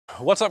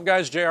What's up,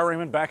 guys? JR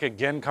Raymond back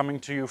again, coming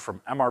to you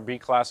from MRB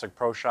Classic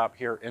Pro Shop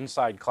here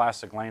inside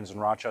Classic Lanes in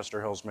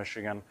Rochester Hills,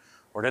 Michigan,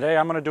 where today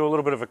I'm going to do a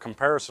little bit of a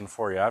comparison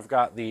for you. I've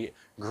got the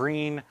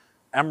green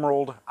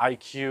Emerald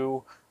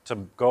IQ to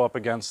go up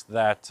against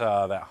that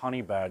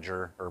Honey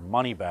Badger, or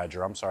Money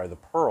Badger, I'm sorry, the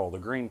Pearl, the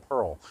green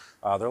Pearl.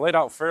 They're laid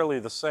out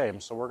fairly the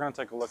same, so we're going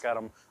to take a look at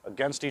them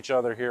against each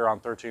other here on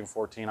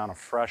 1314 on a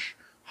fresh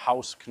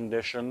house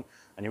condition,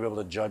 and you'll be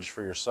able to judge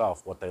for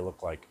yourself what they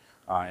look like.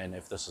 And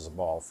if this is a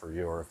ball for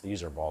you, or if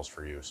these are balls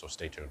for you, so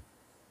stay tuned.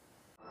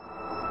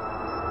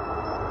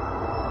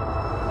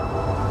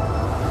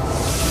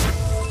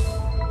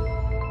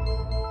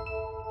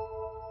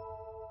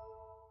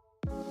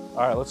 All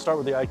right, let's start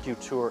with the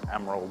IQ Tour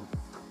Emerald.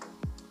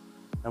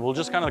 And we'll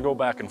just kind of go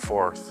back and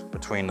forth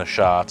between the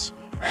shots.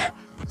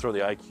 Throw the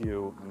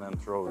IQ and then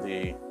throw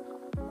the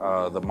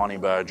Money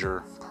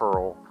Badger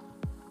Pearl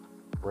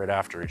right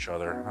after each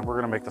other. And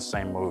we're gonna make the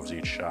same moves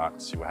each shot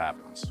and see what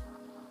happens.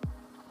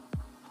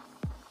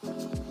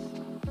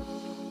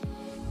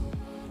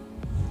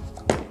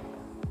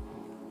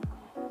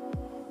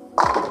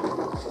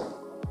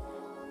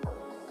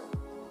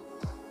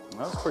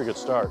 That's a pretty good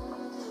start.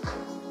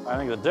 I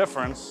think the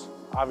difference,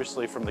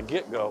 obviously from the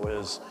get-go,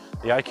 is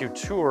the IQ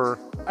Tour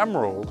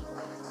Emerald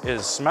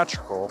is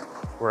symmetrical,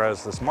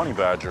 whereas this Money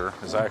Badger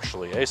is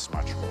actually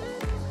asymmetrical.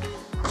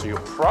 So you'll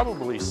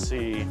probably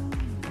see,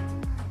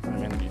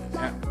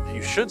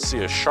 you should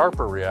see a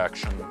sharper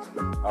reaction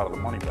out of the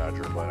Money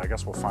Badger, but I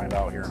guess we'll find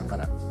out here in a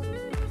minute.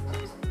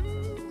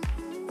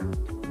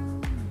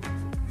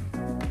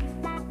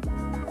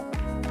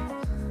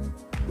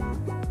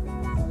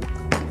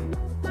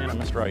 And I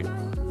missed right.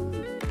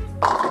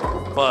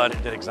 But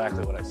it did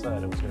exactly what I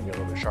said. It was gonna be a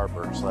little bit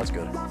sharper, so that's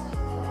good.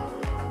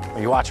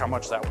 When you watch how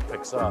much that one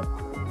picks up,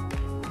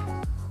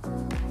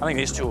 I think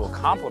these two will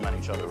complement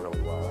each other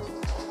really well.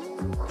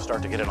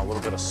 Start to get in a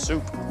little bit of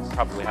soup,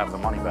 probably have the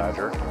Money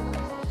Badger.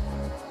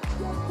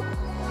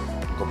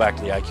 Go back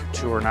to the IQ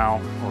Tour now.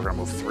 We're gonna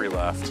move 3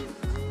 left. See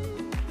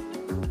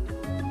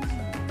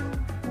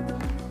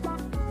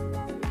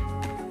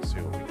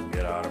what we can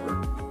get out of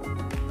her.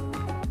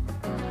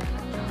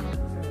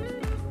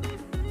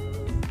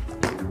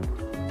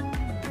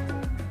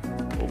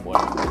 Oh boy,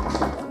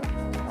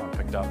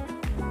 picked up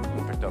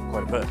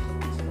quite a bit.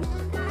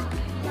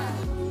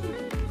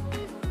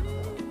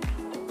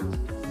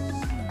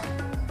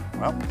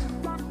 Well,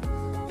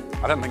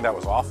 I didn't think that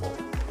was awful,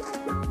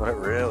 but it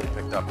really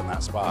picked up in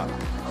that spot.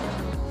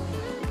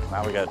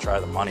 Now we gotta try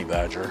the Money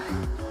Badger.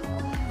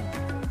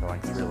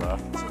 Going 3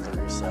 left, it's at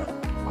the reset.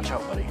 Watch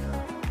out, buddy.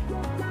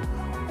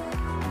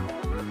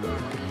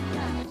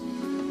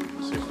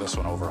 See if this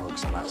one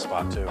overhooks in that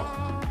spot too.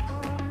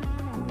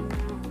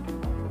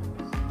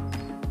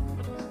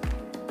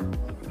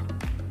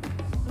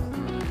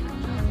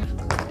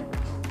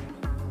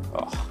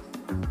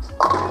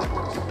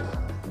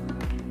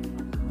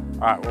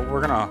 All right,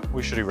 well,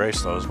 we should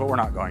erase those, but we're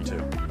not going to.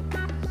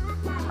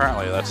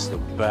 Apparently that's the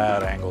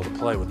bad angle to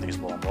play with these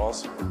bowling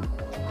balls.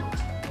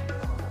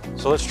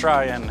 So let's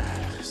try and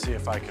see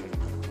if I can,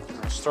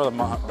 let's throw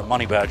the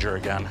Money Badger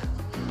again.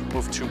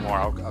 Move 2 more,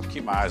 I'll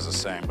keep my eyes the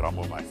same, but I'll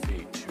move my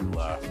feet 2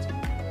 left.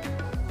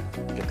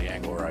 Get the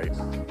angle right.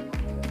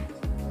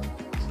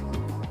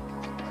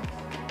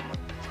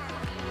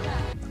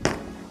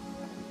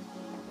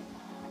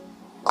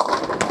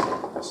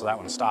 So that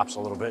one stops a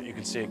little bit. You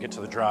can see it get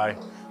to the dry.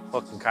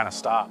 Hook and kind of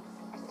stop.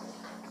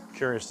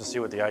 Curious to see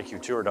what the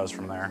IQ Tour does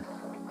from there.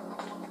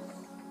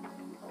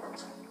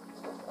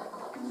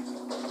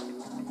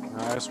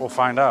 I guess we'll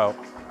find out.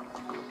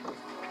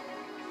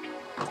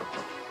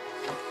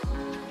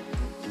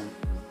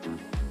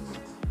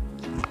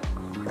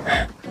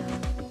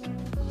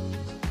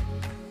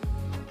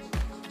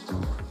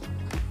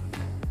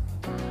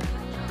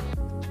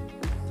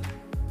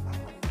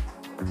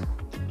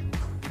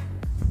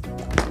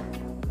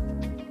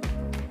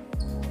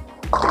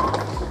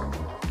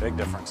 Big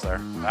difference there.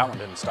 That one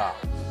didn't stop.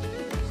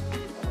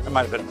 It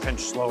might have been a pinch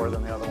slower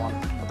than the other one,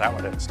 but that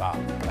one didn't stop.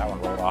 That one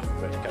rolled off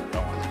of it and kept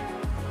going.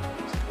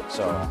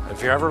 So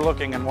if you're ever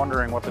looking and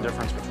wondering what the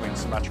difference between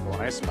symmetrical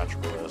and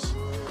asymmetrical is,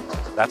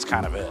 that's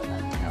kind of it.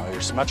 You know,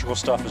 your symmetrical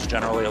stuff is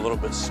generally a little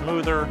bit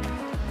smoother,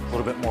 a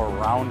little bit more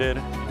rounded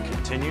and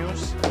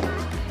continuous,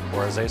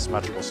 whereas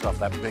asymmetrical stuff,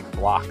 that big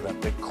block,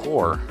 that big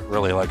core,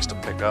 really likes to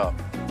pick up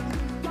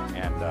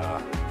and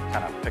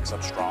kind of picks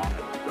up strong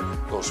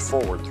and goes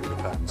forward through the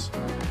pens.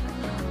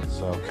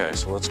 So, okay,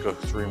 so let's go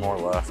 3 more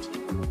left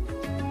with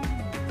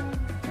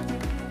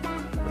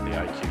the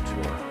IQ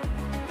Tour.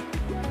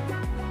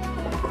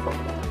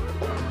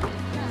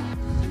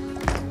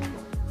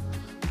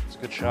 It's a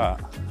good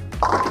shot.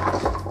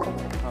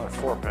 Another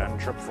 4-pin,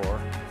 trip 4.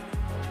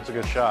 It's a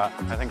good shot.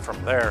 I think from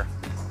there,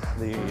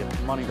 the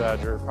Money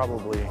Badger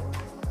probably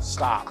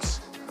stops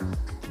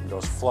and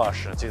goes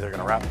flush, and it's either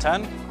gonna wrap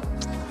 10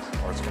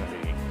 or it's gonna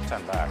be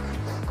 10 back.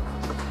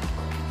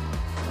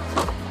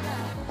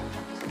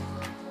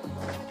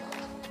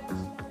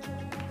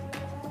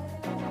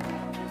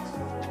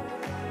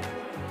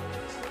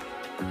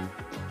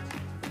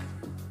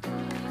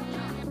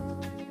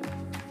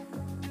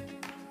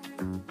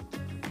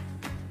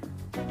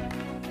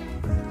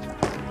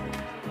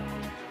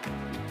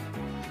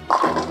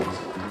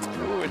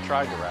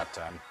 tried to wrap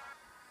 10.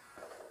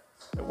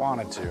 It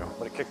wanted to,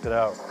 but it kicked it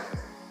out.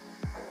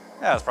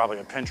 Yeah, it's probably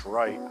a pinch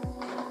right.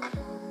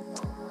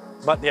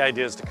 But the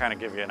idea is to kind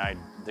of give you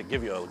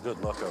a good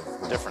look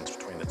of the difference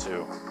between the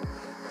two,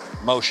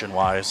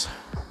 motion-wise.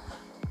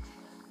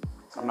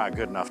 I'm not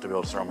good enough to be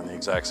able to throw them in the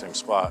exact same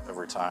spot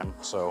every time,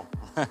 so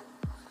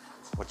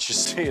what you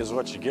see is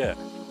what you get.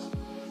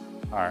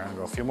 All right, I'm gonna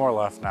go a few more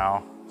left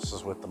now. This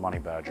is with the Money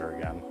Badger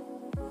again.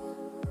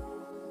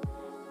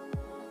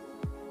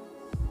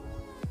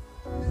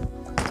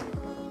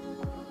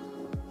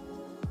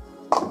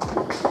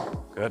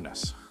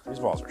 Goodness, these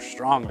balls are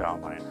strong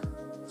down lane.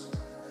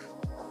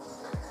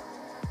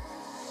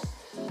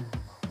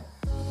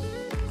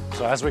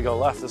 So as we go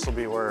left, this will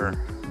be where,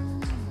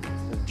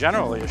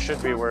 generally it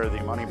should be where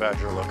the Money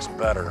Badger looks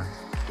better.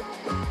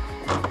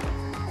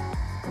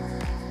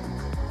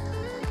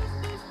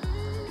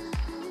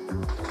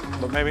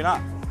 But maybe not.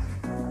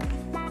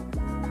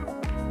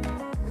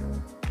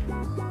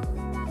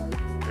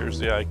 Here's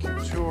the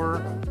IQ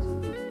Tour.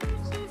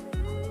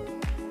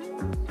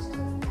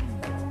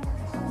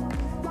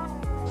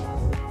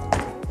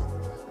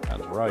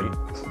 That's right.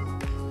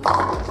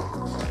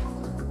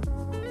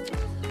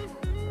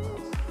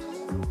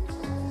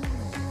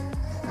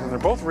 And they're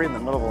both reading the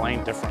middle of the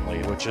lane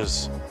differently, which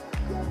is,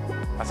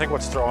 I think,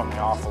 what's throwing me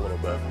off a little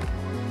bit.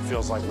 It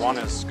feels like one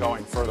is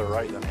going further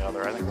right than the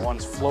other. I think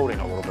one's floating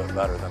a little bit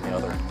better than the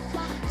other.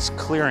 It's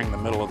clearing the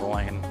middle of the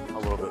lane a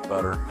little bit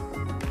better.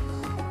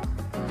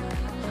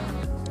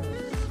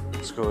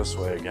 Let's go this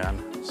way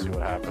again, see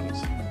what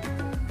happens.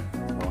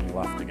 Going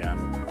left again.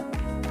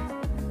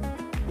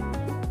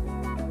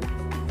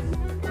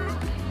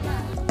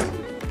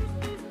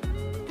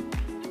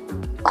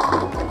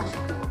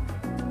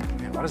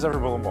 Man, why does every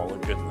bowling ball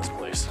look good in this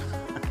place?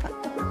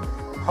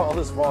 All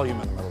this volume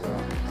in the middle of the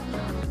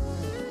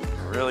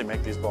lane. Really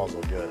make these balls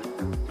look good.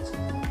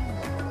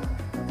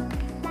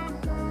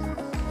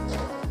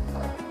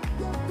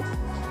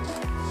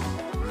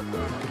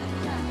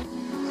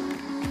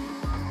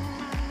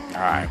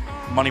 All right,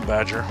 Money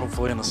Badger,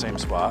 hopefully in the same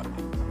spot.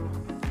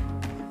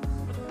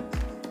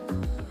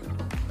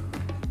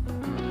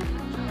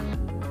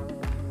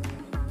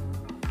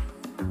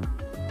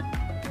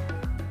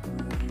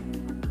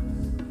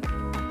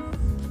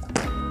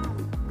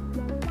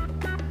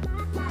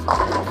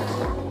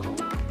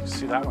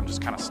 See, that one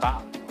just kind of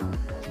stopped.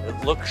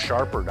 It looks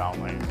sharper down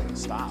lane, but it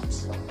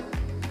stops.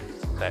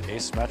 That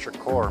asymmetric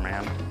core,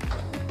 man.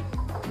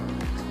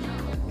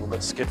 A little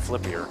bit skid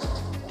flippier.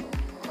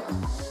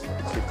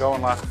 Keep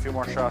going left, a few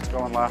more shots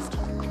going left.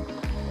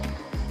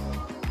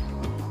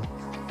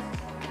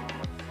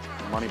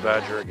 Money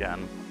Badger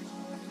again.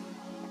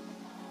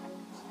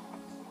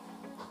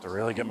 Have to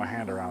really get my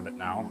hand around it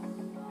now.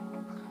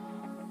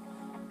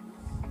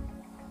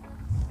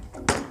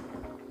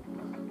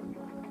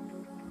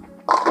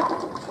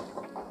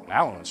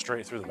 That one went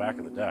straight through the back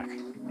of the deck.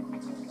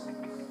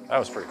 That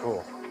was pretty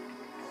cool.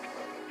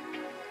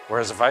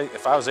 Whereas if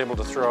I was able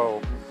to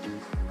throw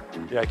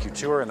the IQ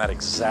Tour in that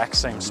exact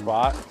same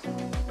spot,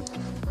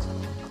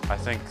 I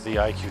think the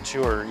IQ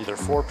Tour either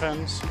 4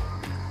 pins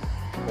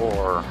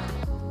or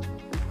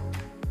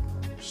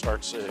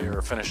starts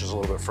or finishes a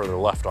little bit further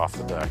left off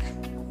the deck.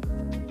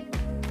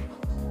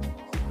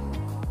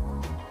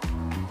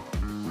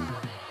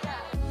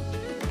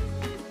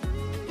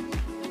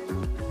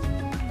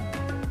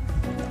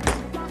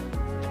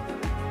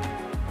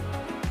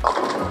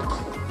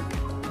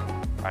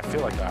 I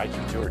feel like the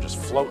IQ Tour just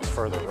floats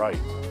further right,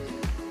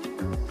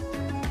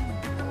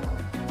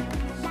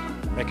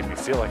 making me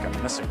feel like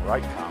I'm missing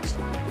right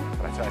constantly,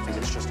 but I think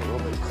it's just a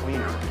little bit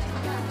cleaner.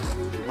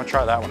 I'm gonna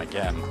try that one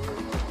again.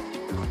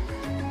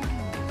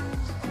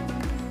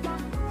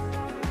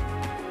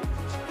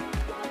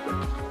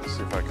 Let's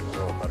see if I can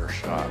throw a better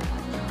shot.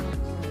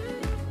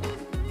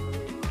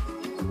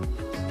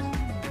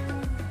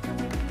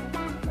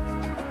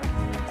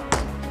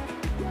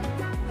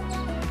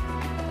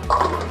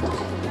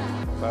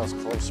 That was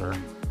closer.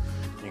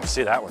 You can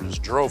see that one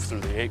just drove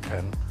through the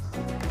 8-pin.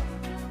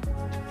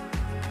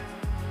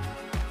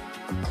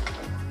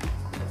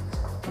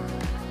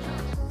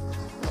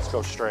 Let's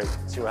go straight.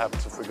 See what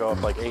happens if we go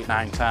up like 8,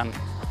 9, 10.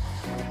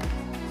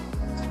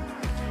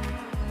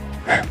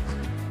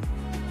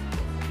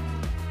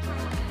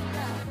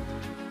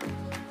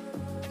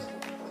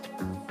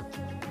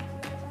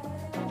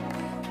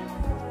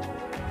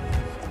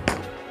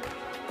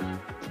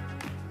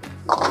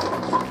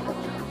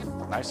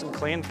 Nice and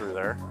clean through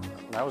there.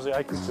 And that was the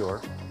IQ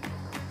Tour.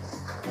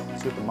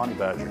 Let's see what the Money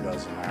Badger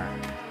does in there.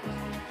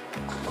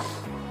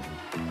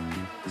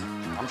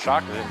 I'm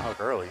shocked it didn't hook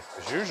early,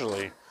 because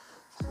usually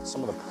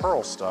some of the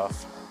pearl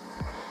stuff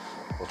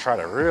will try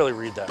to really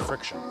read that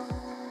friction.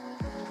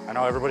 I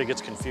know everybody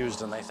gets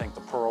confused and they think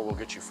the pearl will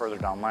get you further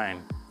down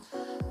lane,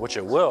 which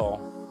it will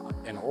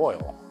in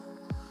oil.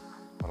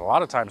 But a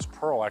lot of times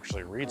pearl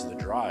actually reads the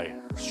dry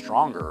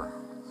stronger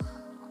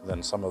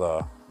than some of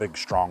the big,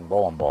 strong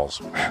bowling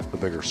balls, the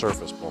bigger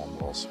surface bowling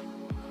balls.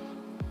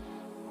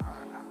 All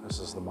right, this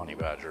is the Money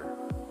Badger.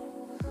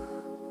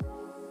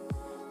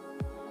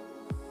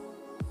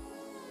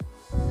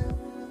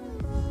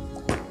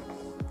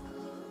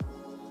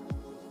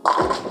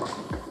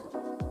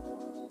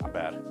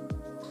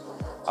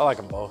 I like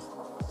them both.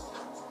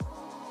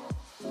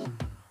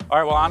 All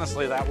right, well,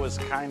 honestly, that was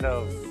kind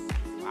of,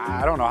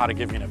 I don't know how to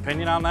give you an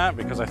opinion on that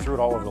because I threw it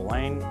all over the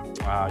lane.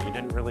 You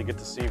didn't really get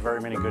to see very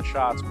many good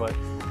shots, but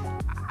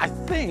I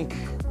think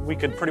we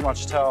could pretty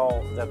much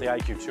tell that the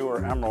IQ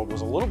Tour Emerald was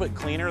a little bit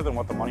cleaner than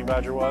what the Money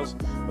Badger was,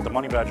 but the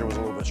Money Badger was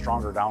a little bit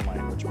stronger down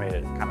lane, which made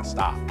it kind of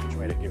stop, which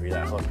made it give you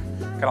that look,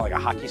 kind of like a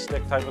hockey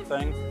stick type of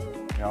thing,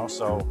 you know?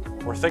 So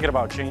we're thinking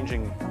about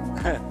changing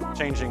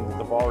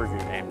the ball review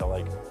game to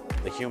like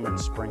the human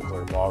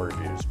sprinkler ball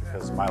reviews,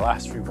 because my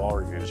last few ball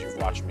reviews, you've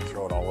watched me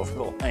throw it all over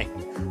the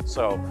lane.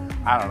 So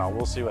I don't know,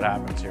 we'll see what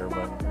happens here,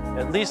 but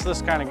at least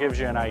this kind of gives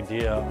you an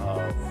idea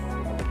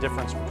of the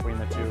difference between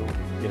the two. You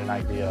can get an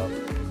idea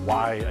of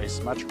why a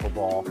symmetrical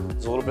ball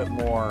is a little bit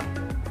more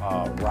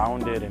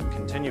rounded and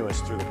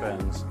continuous through the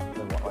pins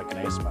than what like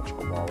an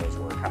asymmetrical ball is,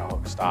 where it kind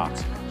of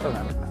stops.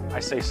 I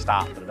say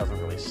stop, but it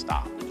doesn't really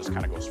stop. It just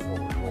kind of goes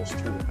forward, rolls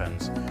through the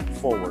pins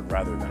forward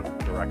rather than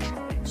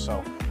directionally.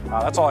 So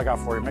that's all I got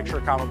for you. Make sure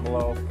to comment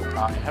below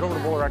and head over to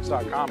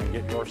BowlerX.com and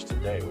get yours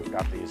today. We've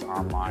got these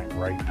online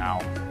right now.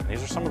 And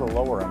these are some of the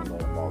lower end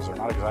bowling balls. They're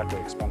not exactly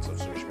expensive,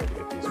 so you should be able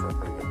to get these for a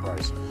pretty good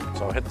price.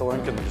 So hit the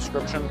link in the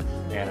description,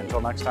 and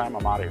until next time,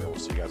 I'm out of here. We'll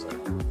see you guys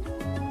later.